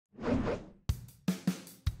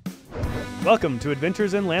Welcome to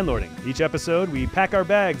Adventures in Landlording. Each episode, we pack our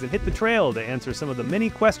bags and hit the trail to answer some of the many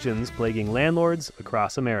questions plaguing landlords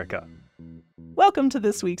across America. Welcome to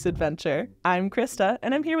this week's adventure. I'm Krista,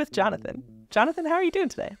 and I'm here with Jonathan. Jonathan, how are you doing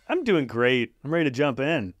today? I'm doing great. I'm ready to jump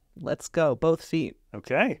in. Let's go, both feet.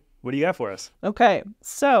 Okay. What do you got for us? Okay,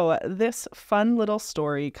 so this fun little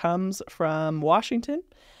story comes from Washington.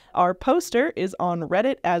 Our poster is on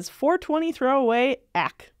Reddit as 420 Throwaway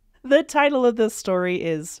Ack. The title of this story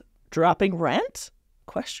is Dropping Rent? ?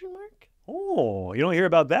 Oh, you don't hear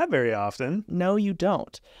about that very often. No, you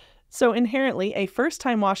don't. So inherently, a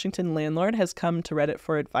first-time Washington landlord has come to Reddit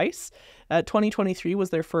for advice. 2023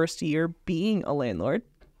 was their first year being a landlord.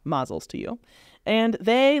 Mazzles to you. And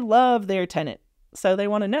they love their tenant. So they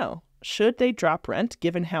want to know, should they drop rent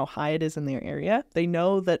given how high it is in their area? They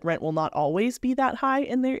know that rent will not always be that high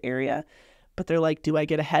in their area. But they're like, do I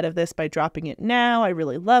get ahead of this by dropping it now? I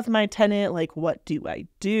really love my tenant. Like, what do I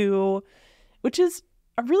do? Which is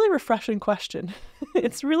a really refreshing question.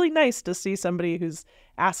 It's really nice to see somebody who's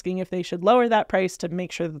asking if they should lower that price to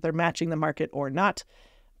make sure that they're matching the market or not.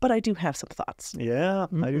 But I do have some thoughts. Yeah,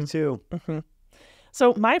 I do too.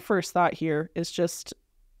 So my first thought here is just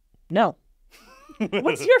no.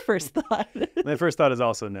 What's your first thought? My first thought is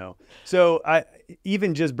also no. So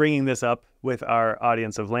even just bringing this up with our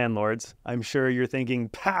audience of landlords, I'm sure you're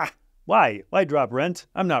thinking, why? Why drop rent?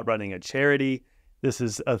 I'm not running a charity. This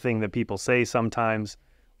is a thing that people say sometimes,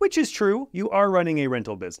 which is true. You are running a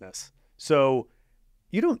rental business. So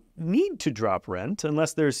you don't need to drop rent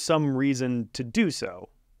unless there's some reason to do so.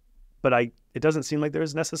 But it doesn't seem like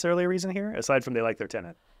there's necessarily a reason here, aside from they like their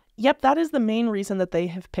tenant. Yep, that is the main reason that they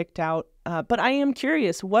have picked out. But I am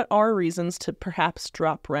curious, what are reasons to perhaps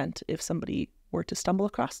drop rent if somebody were to stumble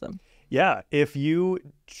across them? Yeah, if you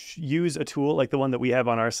use a tool like the one that we have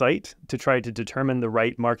on our site to try to determine the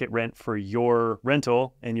right market rent for your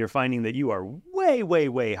rental, and you're finding that you are way, way,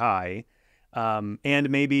 way high, and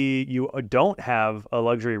maybe you don't have a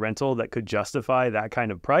luxury rental that could justify that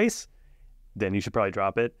kind of price, then you should probably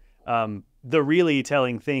drop it. The really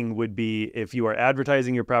telling thing would be if you are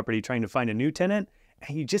advertising your property trying to find a new tenant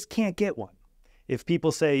and you just can't get one. If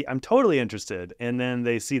people say, I'm totally interested, and then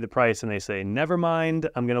they see the price and they say, never mind,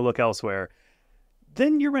 I'm going to look elsewhere,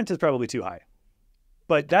 then your rent is probably too high.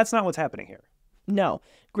 But that's not what's happening here. No,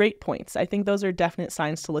 great points. I think those are definite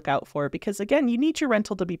signs to look out for because, again, you need your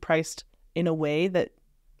rental to be priced in a way that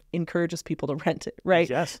encourages people to rent it, right?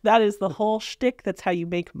 Yes. That is the whole shtick. That's how you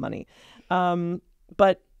make money.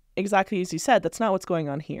 But exactly as you said, that's not what's going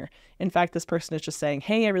on here. In fact, this person is just saying,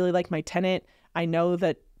 hey, I really like my tenant. I know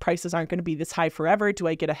that prices aren't going to be this high forever. Do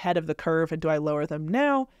I get ahead of the curve and do I lower them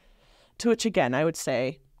now? To which, again, I would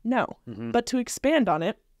say no. But to expand on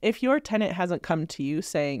it, if your tenant hasn't come to you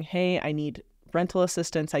saying, hey, I need rental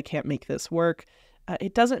assistance, I can't make this work,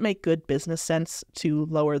 it doesn't make good business sense to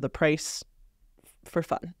lower the price for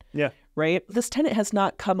fun. Yeah. Right? This tenant has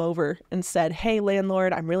not come over and said, hey,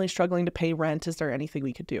 landlord, I'm really struggling to pay rent. Is there anything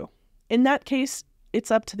we could do? In that case,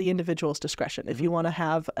 it's up to the individual's discretion. If you want to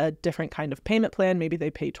have a different kind of payment plan, maybe they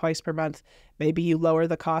pay twice per month, maybe you lower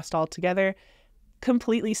the cost altogether,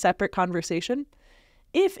 completely separate conversation.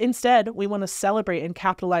 If instead we want to celebrate and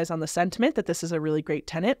capitalize on the sentiment that this is a really great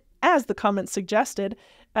tenant, as the comments suggested,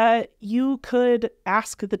 you could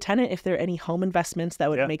ask the tenant if there are any home investments that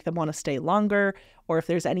would make them want to stay longer, or if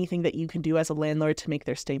there's anything that you can do as a landlord to make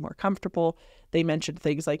their stay more comfortable. They mentioned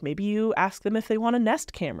things like maybe you ask them if they want a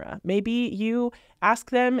Nest camera. Maybe you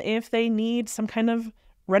ask them if they need some kind of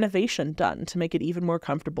renovation done to make it even more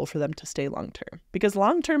comfortable for them to stay long-term. Because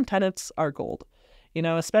long-term tenants are gold. You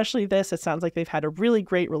know, especially this, it sounds like they've had a really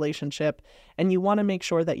great relationship and you want to make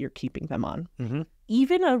sure that you're keeping them on.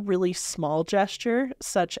 Even a really small gesture,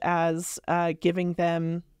 such as giving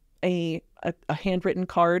them a handwritten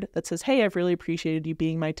card that says, hey, I've really appreciated you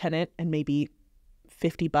being my tenant, and maybe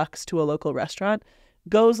 $50 to a local restaurant,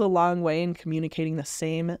 goes a long way in communicating the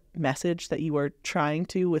same message that you are trying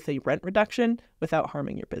to with a rent reduction without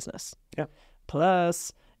harming your business. Yeah.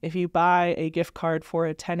 Plus, if you buy a gift card for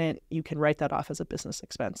a tenant, you can write that off as a business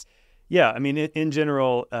expense. Yeah, I mean, in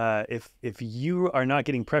general, if you are not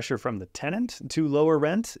getting pressure from the tenant to lower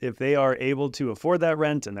rent, if they are able to afford that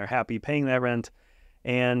rent and they're happy paying that rent,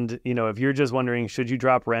 and, you know, if you're just wondering, should you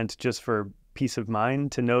drop rent just for peace of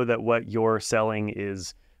mind to know that what you're selling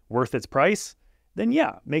is worth its price, then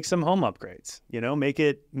yeah, make some home upgrades, you know, make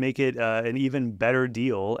it an even better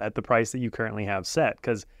deal at the price that you currently have set.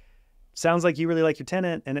 Because sounds like you really like your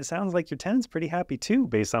tenant, and it sounds like your tenant's pretty happy too,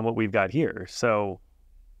 based on what we've got here. So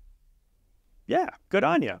yeah, good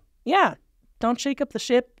on you. Yeah. Don't shake up the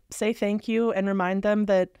ship, say thank you, and remind them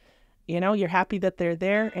that, you know, you're happy that they're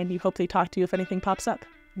there and you hope they talk to you if anything pops up,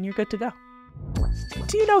 and you're good to go.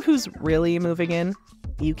 Do you know who's really moving in?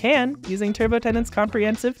 You can, using TurboTenant's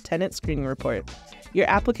comprehensive tenant screening report. Your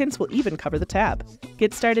applicants will even cover the tab.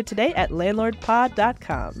 Get started today at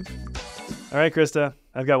landlordpod.com. All right, Krista,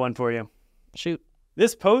 I've got one for you. Shoot.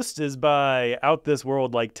 This post is by Out This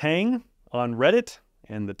World Like Tang on Reddit,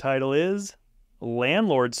 and the title is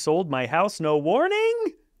Landlord Sold My House No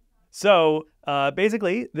Warning? So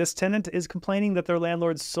basically, this tenant is complaining that their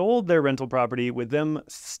landlord sold their rental property with them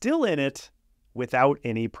still in it without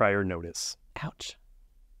any prior notice. Ouch.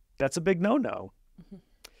 That's a big no-no.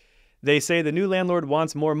 They say the new landlord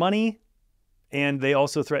wants more money, and they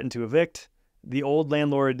also threaten to evict. The old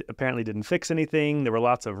landlord apparently didn't fix anything. There were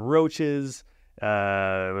lots of roaches.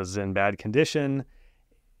 It was in bad condition.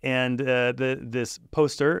 And this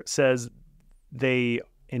poster says they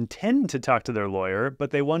intend to talk to their lawyer,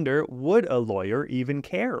 but they wonder, would a lawyer even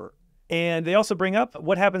care? And they also bring up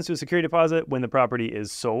what happens to a security deposit when the property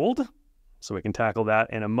is sold. So we can tackle that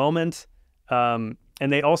in a moment. And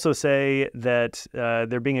they also say that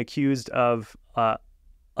they're being accused of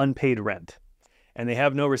unpaid rent. And they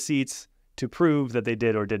have no receipts to prove that they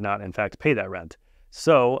did or did not, in fact, pay that rent.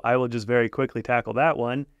 So I will just very quickly tackle that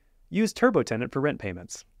one. Use TurboTenant for rent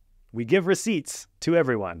payments. We give receipts to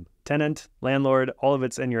everyone. Tenant, landlord, all of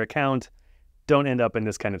it's in your account. Don't end up in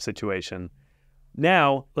this kind of situation.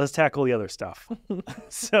 Now, let's tackle the other stuff.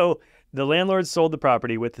 So the landlord sold the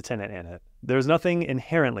property with the tenant in it. There's nothing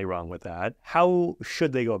inherently wrong with that. How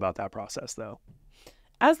should they go about that process, though?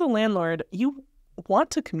 As the landlord, you want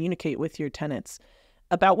to communicate with your tenants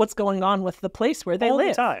about what's going on with the place where they live. All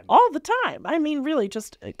the time. All the time. I mean, really,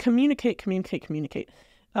 just communicate.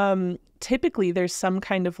 Typically, there's some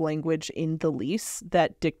kind of language in the lease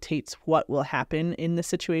that dictates what will happen in the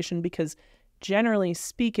situation because generally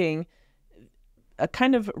speaking, a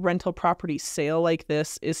kind of rental property sale like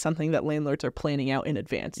this is something that landlords are planning out in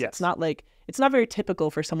advance. Yes. It's not very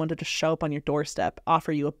typical for someone to just show up on your doorstep,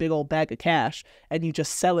 offer you a big old bag of cash, and you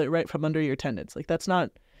just sell it right from under your tenants. Like, that's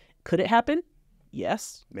not... Could it happen?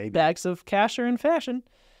 Yes. Maybe. Bags of cash are in fashion.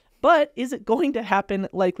 But is it going to happen?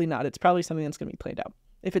 Likely not. It's probably something that's going to be planned out.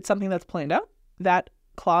 If it's something that's planned out, that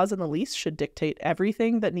clause in the lease should dictate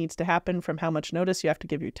everything that needs to happen, from how much notice you have to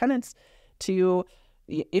give your tenants to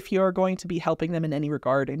if you're going to be helping them in any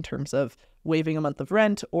regard in terms of waiving a month of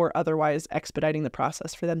rent or otherwise expediting the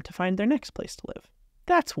process for them to find their next place to live.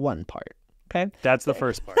 That's one part. Okay. That's the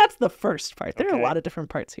first part. That's the first part. There are Okay. a lot of different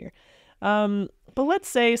parts here. But let's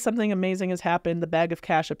say something amazing has happened. The bag of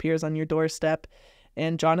cash appears on your doorstep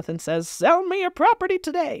and Jonathan says, "Sell me your property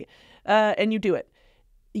today." And you do it.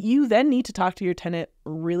 You then need to talk to your tenant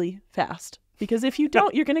really fast, because if you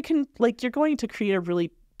don't, you're going to create a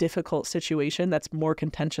really difficult situation that's more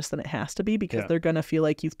contentious than it has to be, because they're going to feel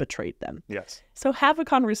like you've betrayed them. Yes. So have a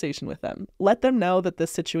conversation with them. Let them know that this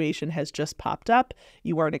situation has just popped up.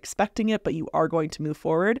 You aren't expecting it, but you are going to move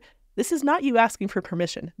forward. This is not you asking for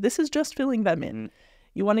permission. This is just filling them in.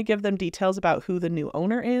 You want to give them details about who the new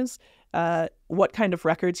owner is, what kind of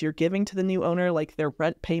records you're giving to the new owner, like their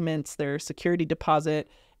rent payments, their security deposit,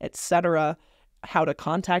 etc., how to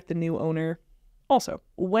contact the new owner. Also,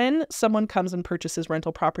 when someone comes and purchases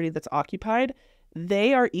rental property that's occupied,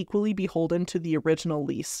 they are equally beholden to the original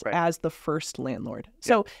lease as the first landlord.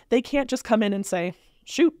 So they can't just come in and say,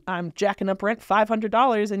 "Shoot, I'm jacking up rent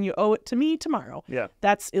 $500 and you owe it to me tomorrow." Yeah.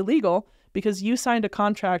 That's illegal, because you signed a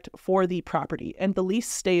contract for the property and the lease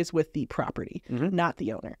stays with the property, not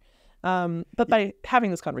the owner. But by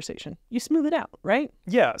having this conversation, you smooth it out, right?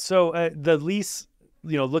 Yeah. So the lease,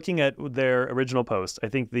 looking at their original post, I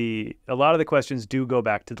think a lot of the questions do go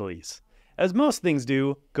back to the lease. As most things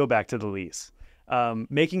do, go back to the lease.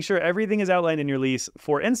 Making sure everything is outlined in your lease.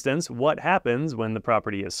 For instance, what happens when the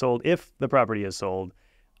property is sold, if the property is sold.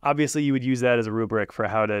 Obviously, you would use that as a rubric for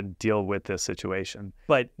how to deal with this situation.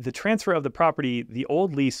 But the transfer of the property, the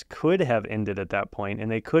old lease could have ended at that point, and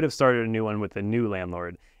they could have started a new one with a new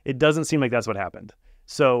landlord. It doesn't seem like that's what happened.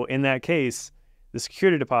 So in that case, the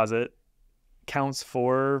security deposit counts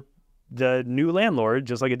for the new landlord,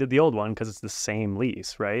 just like it did the old one, because it's the same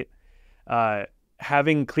lease, right?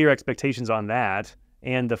 Having clear expectations on that,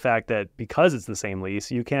 and the fact that because it's the same lease,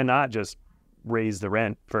 you cannot just raise the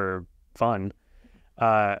rent for fun.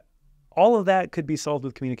 All of that could be solved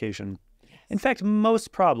with communication. In fact,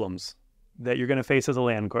 most problems that you're going to face as a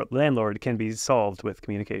landlord can be solved with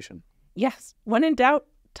communication. Yes. When in doubt,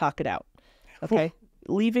 talk it out. Okay?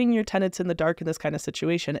 Leaving your tenants in the dark in this kind of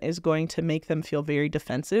situation is going to make them feel very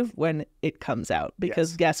defensive when it comes out.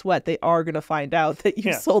 Because guess what? They are going to find out that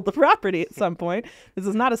you sold the property at some point. This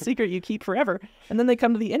is not a secret you keep forever. And then they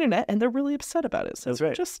come to the internet and they're really upset about it. So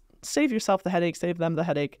just save yourself the headache, save them the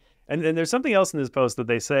headache. And there's something else in this post that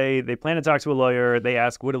they say they plan to talk to a lawyer. They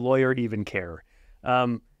ask, would a lawyer even care?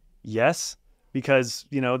 Yes, because,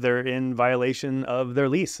 they're in violation of their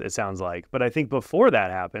lease, it sounds like. But I think before that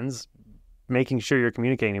happens, making sure you're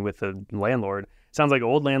communicating with the landlord. Sounds like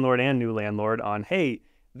old landlord and new landlord on, hey,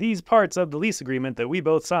 these parts of the lease agreement that we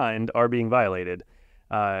both signed are being violated.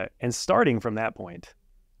 And starting from that point.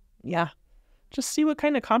 Yeah. Just see what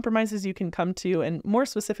kind of compromises you can come to, and more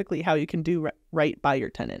specifically, how you can do right by your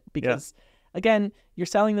tenant. Because, again, you're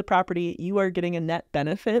selling the property. You are getting a net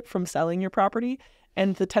benefit from selling your property,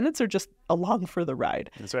 and the tenants are just along for the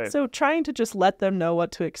ride. That's right. So trying to just let them know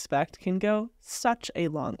what to expect can go such a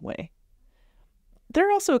long way. There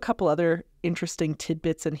are also a couple other interesting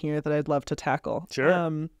tidbits in here that I'd love to tackle.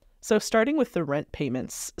 Sure. So starting with the rent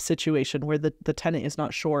payments situation where the tenant is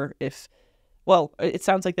not sure if, well, it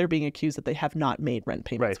sounds like they're being accused that they have not made rent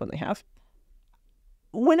payments when they have.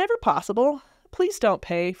 Whenever possible, please don't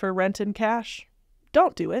pay for rent in cash.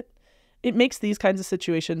 Don't do it. It makes these kinds of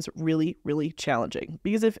situations really, really challenging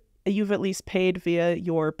because if you've at least paid via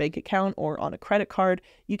your bank account or on a credit card,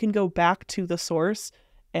 you can go back to the source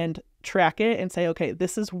and track it and say, okay,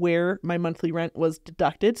 this is where my monthly rent was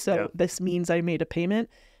deducted. So this means I made a payment.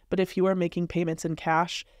 But if you are making payments in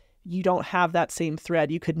cash, you don't have that same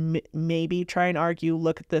thread. You could maybe try and argue,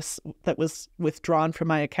 look at this that was withdrawn from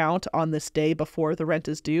my account on this day before the rent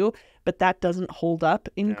is due, but that doesn't hold up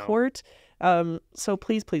in court. So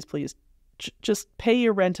please, please, please just pay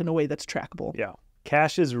your rent in a way that's trackable. Yeah.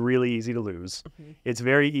 Cash is really easy to lose. It's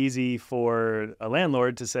very easy for a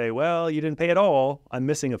landlord to say, well, you didn't pay at all. I'm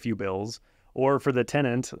missing a few bills. Or for the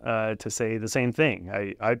tenant to say the same thing.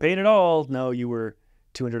 I paid it all. No, you were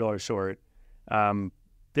 $200 short.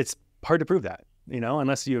 It's hard to prove that,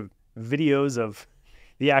 unless you have videos of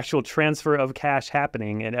the actual transfer of cash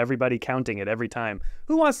happening and everybody counting it every time.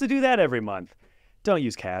 Who wants to do that every month? Don't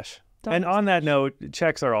use cash. And on that note,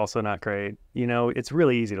 checks are also not great. It's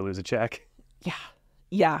really easy to lose a check.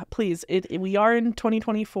 Yeah, please. We are in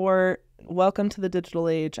 2024. Welcome to the digital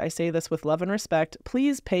age. I say this with love and respect.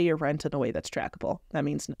 Please pay your rent in a way that's trackable. That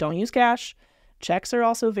means don't use cash. Checks are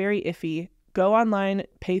also very iffy. Go online,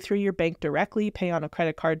 pay through your bank directly, pay on a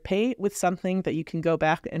credit card, pay with something that you can go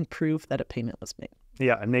back and prove that a payment was made.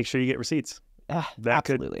 Yeah, and make sure you get receipts.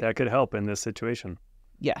 Absolutely. That could help in this situation.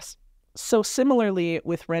 Yes. So similarly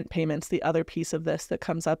with rent payments, the other piece of this that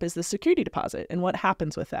comes up is the security deposit and what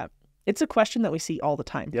happens with that. It's a question that we see all the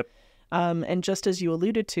time. Yep. And just as you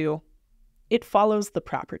alluded to, it follows the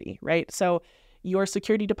property, right? So your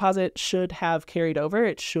security deposit should have carried over.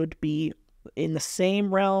 It should be in the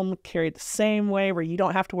same realm, carried the same way, where you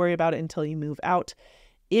don't have to worry about it until you move out.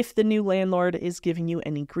 If the new landlord is giving you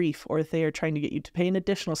any grief, or if they are trying to get you to pay an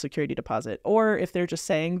additional security deposit, or if they're just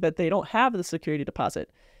saying that they don't have the security deposit,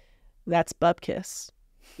 that's bupkis.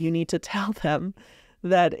 You need to tell them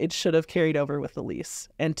that it should have carried over with the lease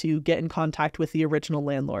and to get in contact with the original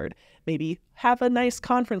landlord. Maybe have a nice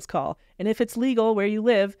conference call. And if it's legal where you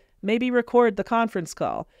live, maybe record the conference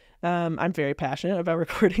call. I'm very passionate about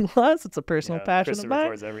recording laws. It's a personal passion of mine.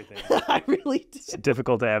 Records everything. I really do. It's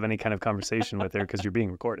difficult to have any kind of conversation with her because you're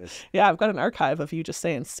being recorded. Yeah, I've got an archive of you just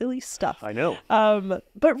saying silly stuff. I know.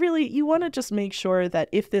 But really, you want to just make sure that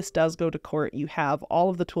if this does go to court, you have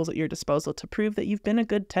all of the tools at your disposal to prove that you've been a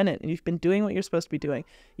good tenant and you've been doing what you're supposed to be doing.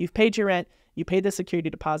 You've paid your rent. You paid the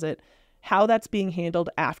security deposit. How that's being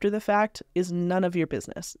handled after the fact is none of your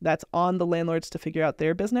business. That's on the landlords to figure out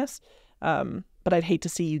their business. But I'd hate to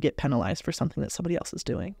see you get penalized for something that somebody else is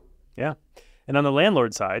doing. Yeah. And on the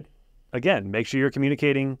landlord side, again, make sure you're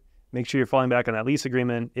communicating, make sure you're falling back on that lease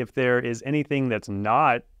agreement. If there is anything that's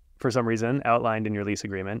not, for some reason, outlined in your lease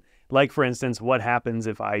agreement, like, for instance, what happens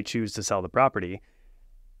if I choose to sell the property?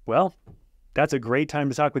 Well, that's a great time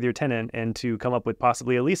to talk with your tenant and to come up with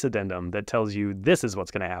possibly a lease addendum that tells you this is what's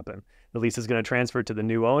going to happen. The lease is going to transfer to the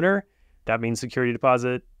new owner. That means security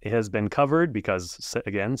deposit has been covered because,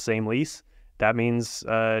 again, same lease. That means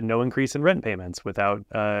no increase in rent payments without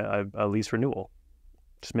a lease renewal.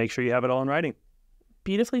 Just make sure you have it all in writing.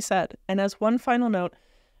 Beautifully said. And as one final note,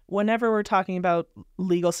 whenever we're talking about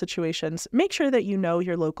legal situations, make sure that you know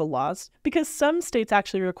your local laws, because some states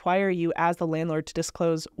actually require you as the landlord to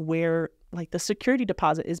disclose where the security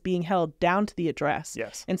deposit is being held down to the address.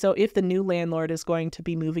 Yes. And so if the new landlord is going to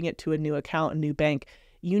be moving it to a new account, a new bank,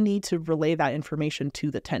 you need to relay that information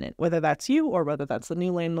to the tenant, whether that's you or whether that's the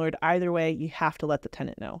new landlord. Either way, you have to let the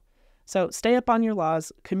tenant know. So stay up on your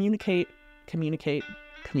laws, communicate, and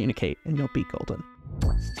you'll be golden.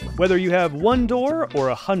 Whether you have one door or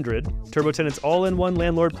 100, TurboTenant's all-in-one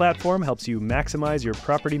landlord platform helps you maximize your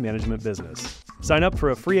property management business. Sign up for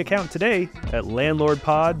a free account today at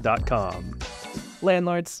landlordpod.com.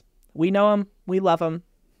 Landlords, we know them, we love them,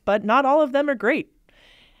 but not all of them are great.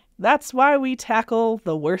 That's why we tackle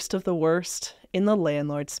the worst of the worst in the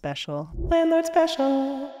Landlord Special. Landlord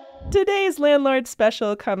Special. Today's Landlord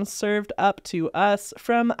Special comes served up to us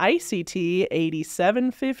from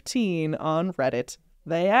ICT8715 on Reddit.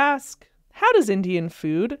 They ask, how does Indian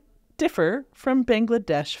food differ from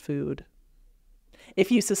Bangladesh food? If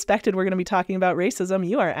you suspected we're going to be talking about racism,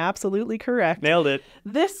 you are absolutely correct. Nailed it.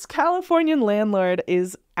 This Californian landlord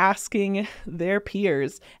is asking their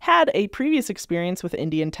peers, had a previous experience with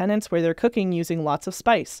Indian tenants where they're cooking using lots of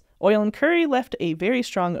spice. Oil and curry left a very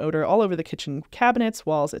strong odor all over the kitchen cabinets,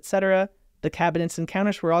 walls, etc. The cabinets and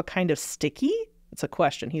counters were all kind of sticky? It's a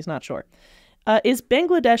question. He's not sure. Is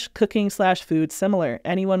Bangladesh cooking/food similar?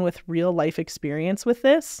 Anyone with real life experience with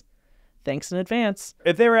this? Thanks in advance.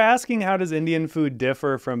 If they were asking how does Indian food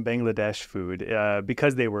differ from Bangladesh food,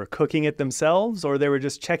 because they were cooking it themselves or they were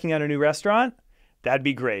just checking out a new restaurant, that'd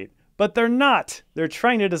be great. But they're not. They're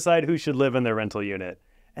trying to decide who should live in their rental unit.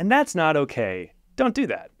 And that's not okay. Don't do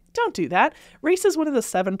that. Don't do that. Race is one of the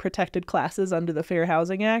 7 protected classes under the Fair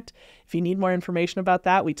Housing Act. If you need more information about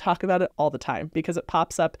that, we talk about it all the time because it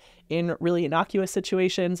pops up in really innocuous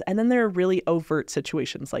situations. And then there are really overt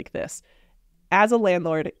situations like this. As a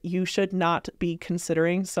landlord, you should not be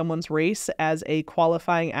considering someone's race as a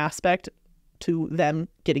qualifying aspect to them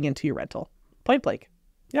getting into your rental. Point blank.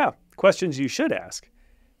 Yeah. Questions you should ask.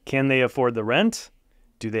 Can they afford the rent?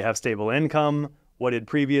 Do they have stable income? What did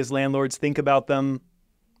previous landlords think about them?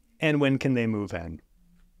 And when can they move in?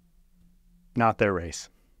 Not their race.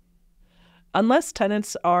 Unless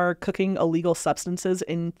tenants are cooking illegal substances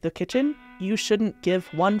in the kitchen, you shouldn't give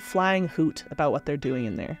one flying hoot about what they're doing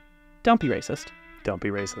in there. Don't be racist. Don't be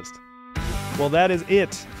racist. Well, that is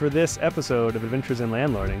it for this episode of Adventures in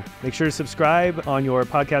Landlording. Make sure to subscribe on your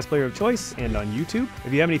podcast player of choice and on YouTube.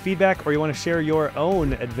 If you have any feedback or you want to share your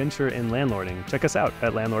own adventure in landlording, check us out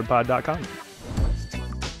at landlordpod.com.